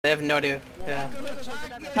They have no idea. Yeah.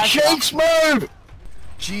 Shakes move!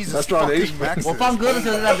 Jesus, that's right, fucking Max. 我放歌的时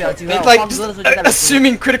候就代表机会， It's 我 like 放歌的时候就代表机会。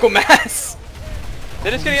 assuming critical mass.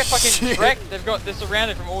 They're just gonna get fucking Shit. wrecked. They're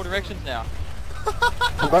surrounded from all directions now.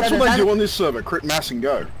 That's what they do on this server, crit mass and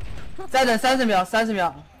go. 再等30秒，30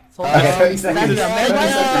秒。从 Okay, 30秒，没关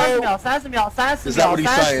系，30秒，30秒，30 Is that 秒 what he's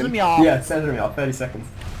saying? ，30秒。 Yeah, 30 mil, 30 seconds.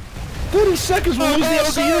 30 seconds will lose the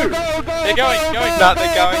LCU! They're going. No,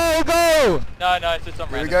 they're going. Go! No, it's just some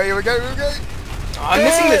Here we random. go, here we go, here we go. I'm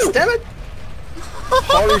missing this, damn it!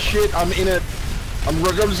 Holy shit, I'm in it. I'm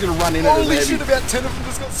just gonna run in it as Holy heavy. shit, about 10 of them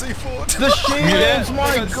just got C4'd. The shields, Yeah,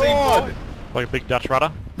 my they got god! Like a big Dutch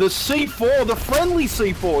rudder. The C4, the friendly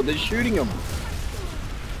C4, they're shooting them.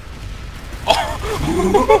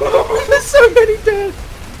 There's so many dead!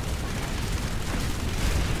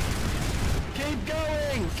 Keep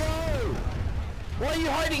going, go! Why are you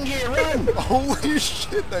hiding here? Run! Holy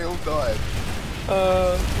shit, they all died.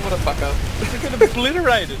 What a fuck up. They got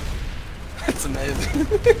obliterated. That's amazing.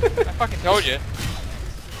 I fucking told you.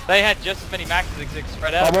 They had just as many maxes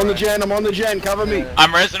spread out. I'm on the gen, cover me.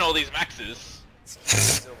 I'm resing all these maxes.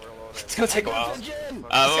 It's gonna take a while.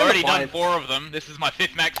 I've already done fine. 4 of them. This is my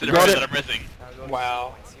 5th max in a Got row it. that I'm resing.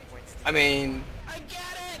 Wow. I mean,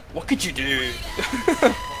 what could you do?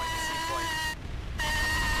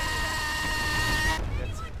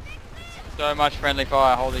 So much friendly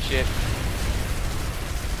fire. Holy shit.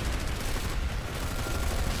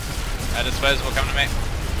 At disposable, come to me.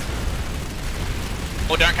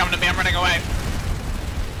 Or don't come to me, I'm running away.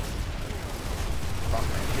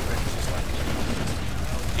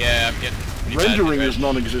 Yeah, I'm getting pretty bad Rendering at is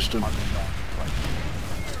non-existent.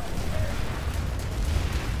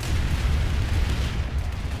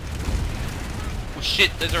 Oh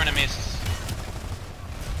shit, those are enemies.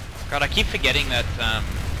 God, I keep forgetting that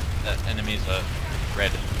that enemies are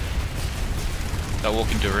red. So I'll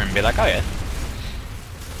walk into a room and be like, oh yeah.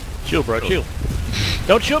 Chill, bro, chill.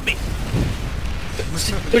 Don't shoot me.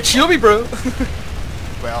 But shield me, bro!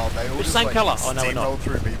 Well, they all The just same like colour. Oh, no, we're not. steamrolled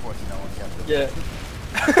through B point and no one kept it. Yeah.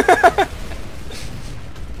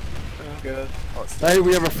 Oh god. Oh, it's Hey,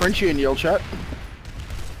 we have a Frenchie in yell chat.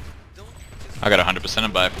 I got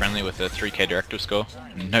 100% by a friendly with a 3k directive score.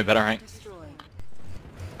 No better rank.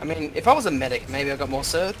 I mean, if I was a medic, maybe I got more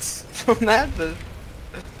certs from that, but...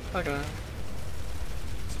 I don't know.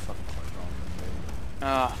 it's fucking quite wrong.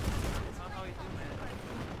 Ah.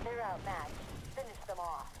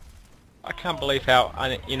 I can't believe how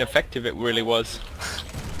ineffective it really was.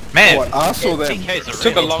 Man, What, us or them? TKs are It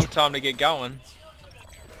took a real. long time to get going.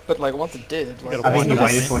 But like, once it did, like... I think he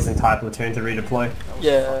waited for his entire platoon to redeploy.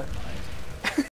 Yeah.